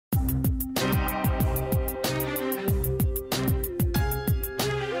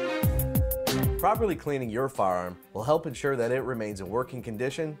Properly cleaning your firearm will help ensure that it remains in working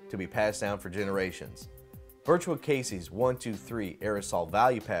condition to be passed down for generations. Birchwood Casey's 1-2-3 Aerosol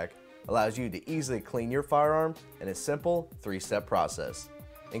Value Pack allows you to easily clean your firearm in a simple 3-step process.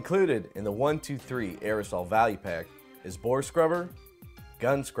 Included in the 1-2-3 Aerosol Value Pack is bore scrubber,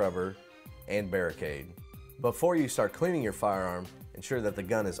 gun scrubber, and barricade. Before you start cleaning your firearm, ensure that the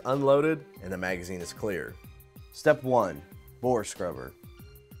gun is unloaded and the magazine is clear. Step 1. Bore scrubber.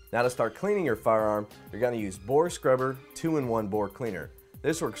 Now to start cleaning your firearm, you're going to use bore scrubber 2-in-1 bore cleaner.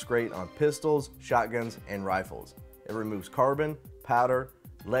 This works great on pistols, shotguns, and rifles. It removes carbon, powder,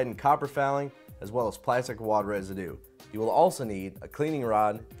 lead and copper fouling, as well as plastic wad residue. You will also need a cleaning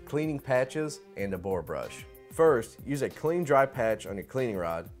rod, cleaning patches, and a bore brush. First, use a clean dry patch on your cleaning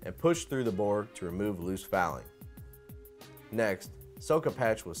rod and push through the bore to remove loose fouling. Next, soak a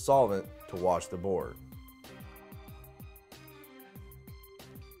patch with solvent to wash the bore.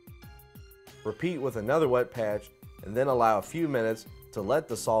 Repeat with another wet patch and then allow a few minutes to let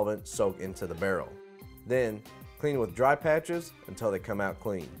the solvent soak into the barrel. Then, clean with dry patches until they come out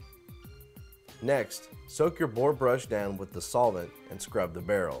clean. Next, soak your bore brush down with the solvent and scrub the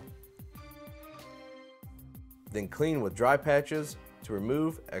barrel. Then clean with dry patches to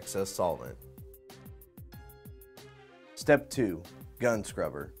remove excess solvent. Step 2. Gun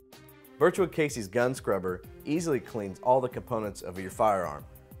scrubber. Birchwood Casey's gun scrubber easily cleans all the components of your firearm.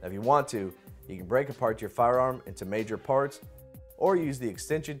 Now, if you want to, you can break apart your firearm into major parts or use the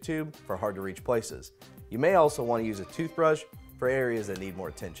extension tube for hard to reach places. You may also want to use a toothbrush for areas that need more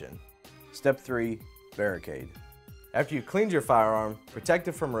attention. Step 3. Barricade. After you've cleaned your firearm, protect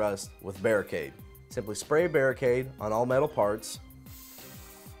it from rust with Barricade. Simply spray a Barricade on all metal parts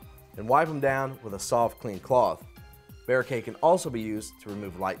and wipe them down with a soft, clean cloth. Barricade can also be used to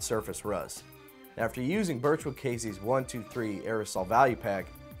remove light surface rust. After using Birchwood Casey's 1-2-3 Aerosol Value Pack,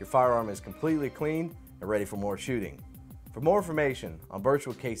 your firearm is completely cleaned and ready for more shooting. For more information on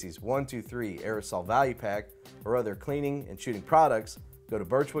Birchwood Casey's 1-2-3 Aerosol Value Pack or other cleaning and shooting products, go to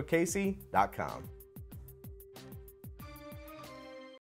birchwoodcasey.com.